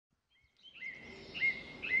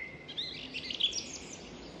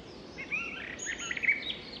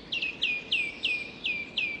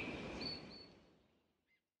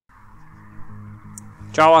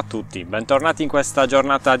Ciao a tutti, bentornati in questa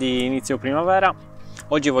giornata di inizio primavera.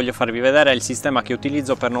 Oggi voglio farvi vedere il sistema che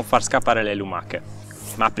utilizzo per non far scappare le lumache.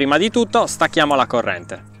 Ma prima di tutto stacchiamo la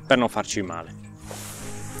corrente, per non farci male.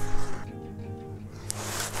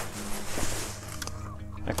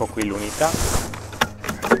 Ecco qui l'unità.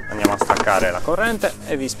 Andiamo a staccare la corrente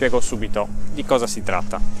e vi spiego subito di cosa si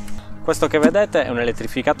tratta. Questo che vedete è un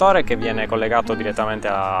elettrificatore che viene collegato direttamente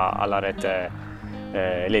alla rete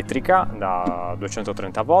elettrica da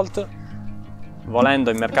 230 volt. Volendo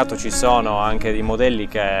in mercato ci sono anche dei modelli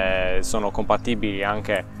che sono compatibili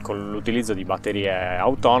anche con l'utilizzo di batterie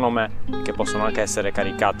autonome che possono anche essere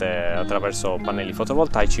caricate attraverso pannelli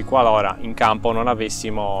fotovoltaici qualora in campo non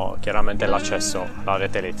avessimo chiaramente l'accesso alla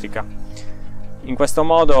rete elettrica. In questo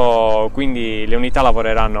modo quindi le unità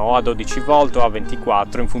lavoreranno o a 12 volt o a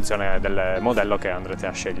 24 in funzione del modello che andrete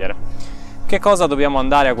a scegliere. Che cosa dobbiamo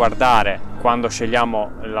andare a guardare quando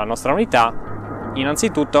scegliamo la nostra unità?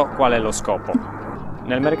 Innanzitutto qual è lo scopo.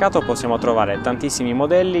 Nel mercato possiamo trovare tantissimi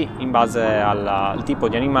modelli in base al tipo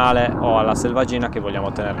di animale o alla selvaggina che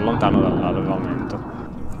vogliamo tenere lontano dall'allevamento.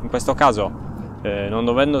 In questo caso non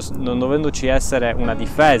dovendoci essere una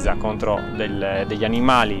difesa contro degli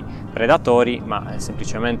animali predatori, ma è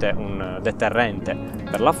semplicemente un deterrente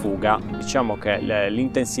per la fuga, diciamo che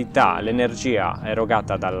l'intensità, l'energia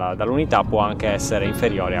erogata dall'unità può anche essere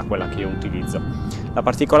inferiore a quella che io utilizzo. La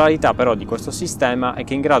particolarità però di questo sistema è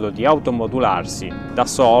che è in grado di automodularsi da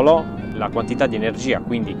solo la quantità di energia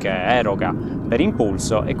quindi che eroga per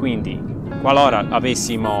impulso, e quindi qualora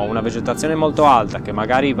avessimo una vegetazione molto alta che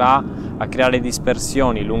magari va a creare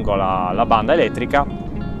dispersioni lungo la banda elettrica,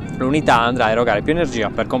 l'unità andrà a erogare più energia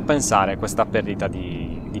per compensare questa perdita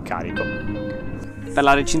di carico. Per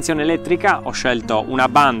la recinzione elettrica ho scelto una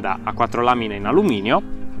banda a 4 lamine in alluminio,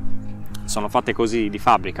 sono fatte così di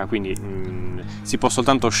fabbrica, quindi si può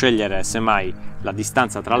soltanto scegliere semmai la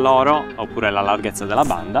distanza tra loro oppure la larghezza della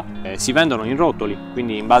banda. Si vendono in rotoli,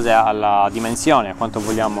 quindi in base alla dimensione, a quanto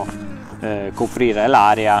vogliamo coprire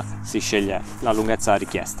l'area, si sceglie la lunghezza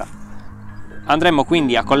richiesta. Andremo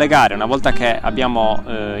quindi a collegare, una volta che abbiamo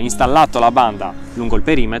installato la banda lungo il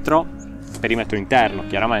perimetro interno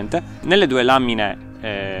chiaramente, nelle due lamine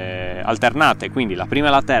alternate, quindi la prima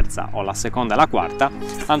e la terza o la seconda e la quarta,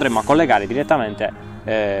 andremo a collegare direttamente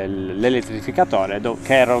l'elettrificatore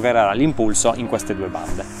che erogherà l'impulso in queste due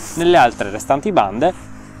bande. Nelle altre restanti bande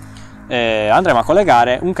andremo a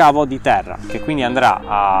collegare un cavo di terra che quindi andrà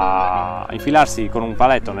a infilarsi con un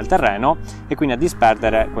paletto nel terreno e quindi a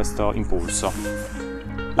disperdere questo impulso.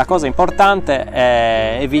 La cosa importante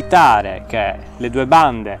è evitare che le due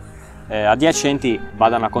bande adiacenti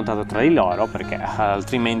vadano a contatto tra di loro, perché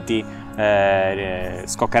altrimenti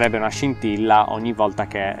scoccherebbe una scintilla ogni volta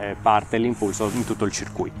che parte l'impulso in tutto il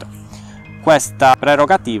circuito. Questa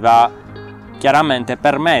prerogativa chiaramente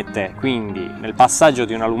permette quindi nel passaggio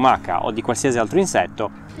di una lumaca o di qualsiasi altro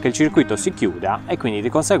insetto che il circuito si chiuda e quindi di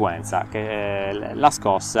conseguenza che la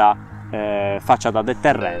scossa faccia da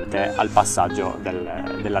deterrente al passaggio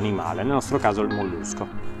dell'animale, nel nostro caso il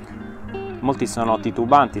mollusco. Molti sono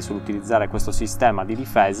titubanti sull'utilizzare questo sistema di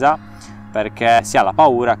difesa perché si ha la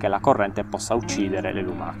paura che la corrente possa uccidere le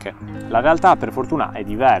lumache. La realtà per fortuna è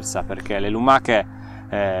diversa, perché le lumache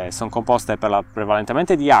sono composte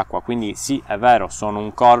prevalentemente di acqua, quindi sì, è vero, sono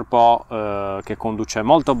un corpo che conduce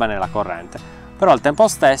molto bene la corrente, però al tempo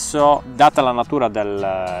stesso, data la natura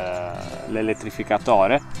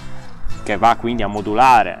dell'elettrificatore che va quindi a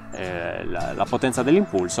modulare la potenza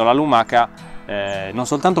dell'impulso, la lumaca non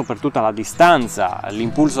soltanto per tutta la distanza,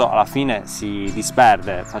 l'impulso alla fine si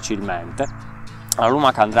disperde facilmente, la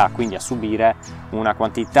lumaca andrà quindi a subire una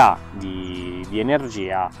quantità di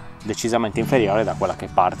energia decisamente inferiore da quella che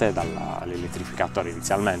parte dall'elettrificatore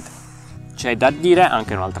inizialmente. C'è da dire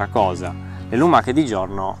anche un'altra cosa: le lumache di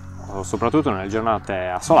giorno, soprattutto nelle giornate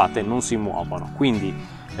assolate, non si muovono, quindi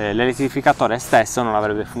l'elettrificatore stesso non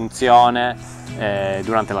avrebbe funzione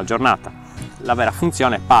durante la giornata. La vera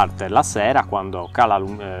funzione parte la sera, quando cala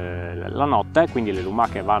la notte, quindi le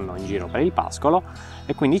lumache vanno in giro per il pascolo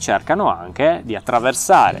e quindi cercano anche di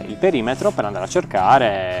attraversare il perimetro per andare a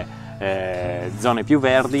cercare zone più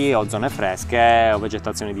verdi o zone fresche o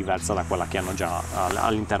vegetazione diversa da quella che hanno già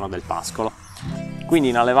all'interno del pascolo. Quindi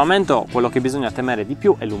in allevamento quello che bisogna temere di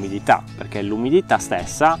più è l'umidità, perché è l'umidità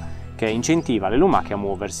stessa che incentiva le lumache a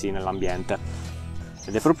muoversi nell'ambiente,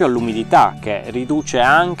 ed è proprio l'umidità che riduce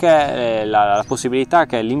anche la possibilità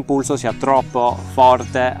che l'impulso sia troppo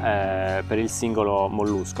forte per il singolo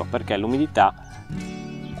mollusco, perché l'umidità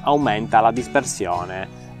aumenta la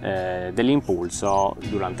dispersione dell'impulso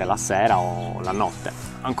durante la sera o la notte.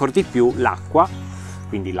 Ancor di più l'acqua,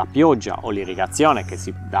 quindi la pioggia o l'irrigazione che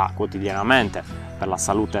si dà quotidianamente per la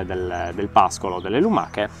salute del pascolo, delle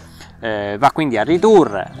lumache, va quindi a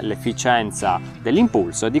ridurre l'efficienza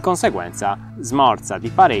dell'impulso e di conseguenza smorza di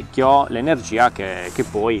parecchio l'energia che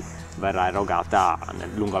poi verrà erogata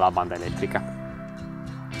lungo la banda elettrica.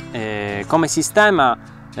 Come sistema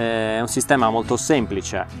è un sistema molto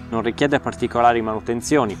semplice, non richiede particolari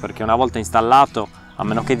manutenzioni, perché una volta installato, a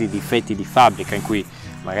meno che di difetti di fabbrica in cui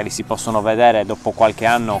magari si possono vedere dopo qualche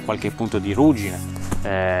anno qualche punto di ruggine,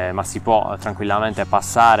 ma si può tranquillamente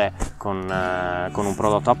passare con un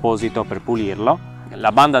prodotto apposito per pulirlo.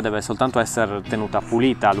 La banda deve soltanto essere tenuta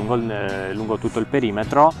pulita lungo tutto il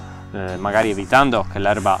perimetro, magari evitando che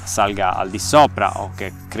l'erba salga al di sopra o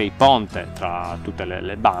che crei ponte tra tutte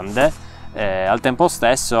le bande. Al tempo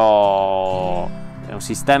stesso è un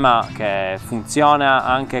sistema che funziona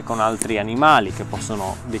anche con altri animali che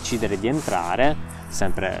possono decidere di entrare,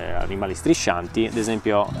 sempre animali striscianti, ad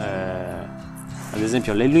esempio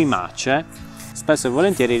le lumache spesso e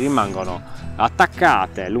volentieri rimangono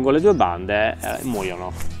attaccate lungo le due bande e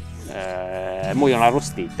muoiono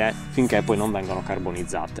arrostite finché poi non vengono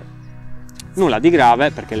carbonizzate. Nulla di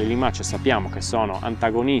grave, perché le lumache sappiamo che sono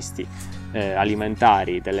antagonisti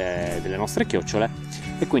alimentari delle nostre chiocciole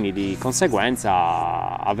e quindi di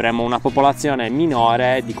conseguenza avremo una popolazione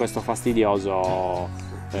minore di questo fastidioso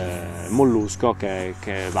mollusco che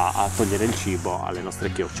va a togliere il cibo alle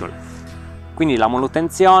nostre chiocciole. Quindi la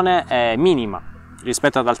manutenzione è minima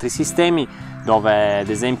rispetto ad altri sistemi dove ad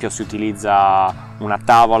esempio si utilizza una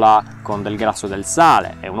tavola con del grasso e del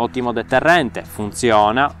sale, è un ottimo deterrente,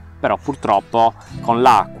 funziona, però purtroppo con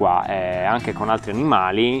l'acqua e anche con altri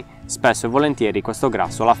animali spesso e volentieri questo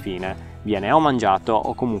grasso alla fine viene o mangiato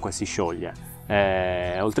o comunque si scioglie.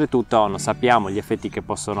 Oltretutto non sappiamo gli effetti che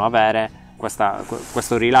possono avere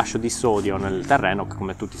questo rilascio di sodio nel terreno, che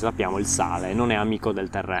come tutti sappiamo il sale non è amico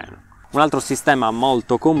del terreno. Un altro sistema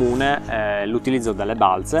molto comune è l'utilizzo delle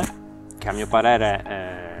balze, che a mio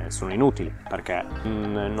parere sono inutili perché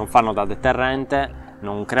non fanno da deterrente,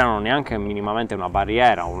 non creano neanche minimamente una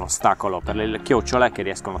barriera o un ostacolo per le chiocciole, che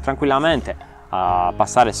riescono tranquillamente a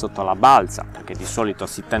passare sotto la balza, perché di solito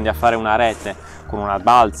si tende a fare una rete con una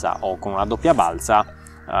balza o con una doppia balza.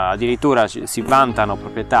 Addirittura si vantano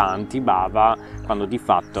proprietà antibava, quando di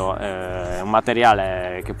fatto è un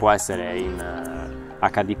materiale che può essere in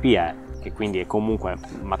HDPE, che quindi è comunque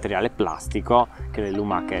un materiale plastico che le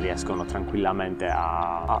lumache riescono tranquillamente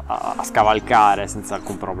a scavalcare senza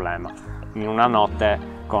alcun problema. In una notte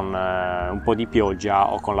con un po' di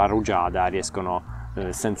pioggia o con la rugiada riescono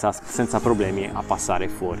senza problemi a passare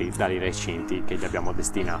fuori dai recinti che gli abbiamo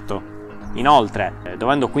destinato. Inoltre,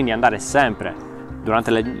 dovendo quindi andare sempre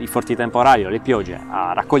durante i forti temporali o le piogge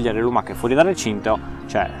a raccogliere le lumache fuori dal recinto,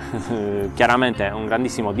 c'è chiaramente un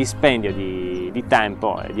grandissimo dispendio di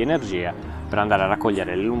tempo e di energie per andare a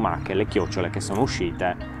raccogliere le lumache, le chiocciole che sono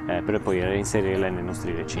uscite, per poi reinserirle nei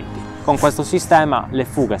nostri recinti. Con questo sistema le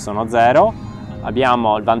fughe sono zero,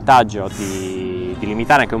 abbiamo il vantaggio di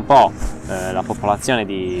limitare anche un po' la popolazione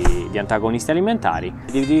di antagonisti alimentari,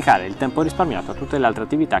 di dedicare il tempo risparmiato a tutte le altre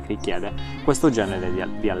attività che richiede questo genere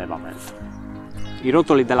di allevamento. I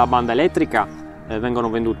rotoli della banda elettrica vengono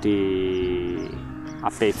venduti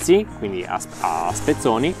a pezzi, quindi a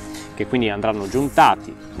spezzoni, che quindi andranno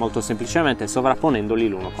giuntati molto semplicemente sovrapponendoli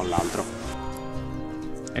l'uno con l'altro.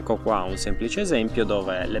 Ecco qua un semplice esempio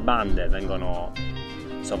dove le bande vengono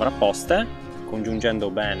sovrapposte,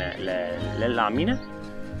 congiungendo bene le lamine.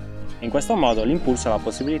 In questo modo l'impulso ha la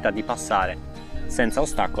possibilità di passare senza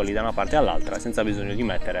ostacoli da una parte all'altra, senza bisogno di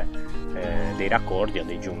mettere dei raccordi o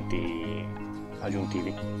dei giunti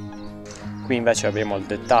aggiuntivi. Qui invece abbiamo il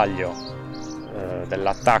dettaglio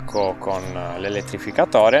dell'attacco con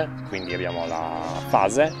l'elettrificatore, quindi abbiamo la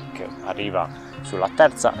fase che arriva sulla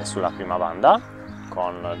terza e sulla prima banda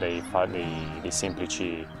con dei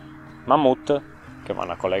semplici mammut che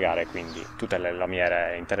vanno a collegare quindi tutte le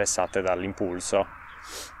lamiere interessate dall'impulso.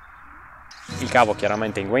 Il cavo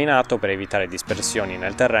chiaramente inguainato per evitare dispersioni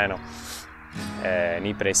nel terreno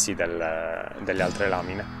nei pressi delle altre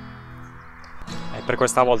lamine. E per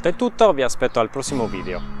questa volta è tutto, vi aspetto al prossimo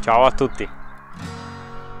video. Ciao a tutti!